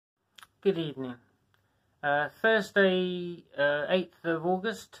Good evening. Thursday, 8th of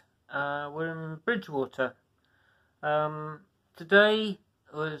August, we're in Bridgewater. Today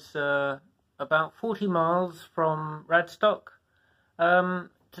was about 40 miles from Radstock.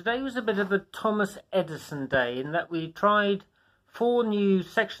 Today was a bit of a Thomas Edison day in that we tried 4 new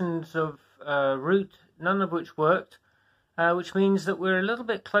sections of route, none of which worked, which means that we're a little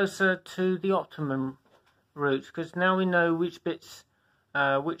bit closer to the optimum route, because now we know which bits,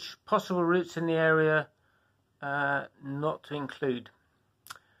 which possible routes in the area not to include.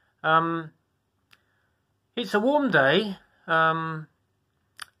 It's a warm day,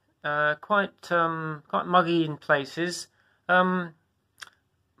 quite muggy in places. My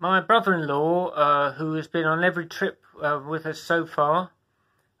brother-in-law, who has been on every trip with us so far,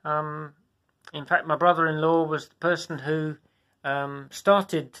 in fact my brother-in-law was the person who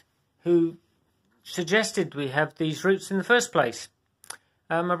who suggested we have these routes in the first place.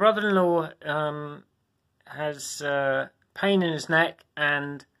 My brother-in-law has pain in his neck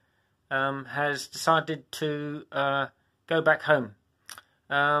and has decided to go back home.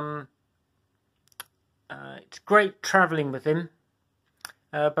 It's great travelling with him,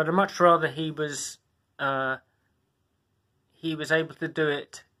 but I'd much rather he was able to do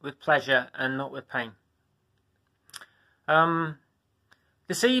it with pleasure and not with pain.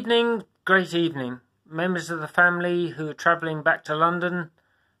 This evening, great evening. Members of the family who are travelling back to London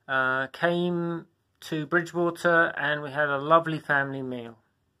came to Bridgewater and we had a lovely family meal.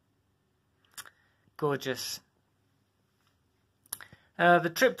 Gorgeous.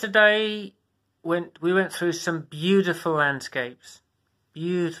 The trip today, we went through some beautiful landscapes.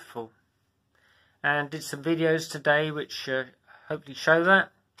 Beautiful. And did some videos today which hopefully show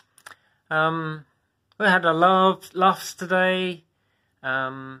that. We had laughs today.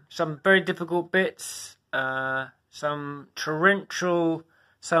 Some very difficult bits, some torrential,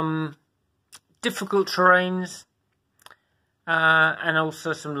 some difficult terrains, and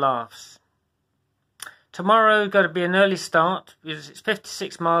also some laughs. Tomorrow got to be an early start because it's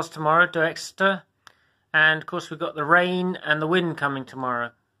 56 miles tomorrow to Exeter, and of course we've got the rain and the wind coming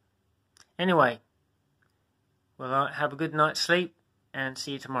tomorrow. Anyway, well, have a good night's sleep and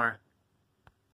see you tomorrow.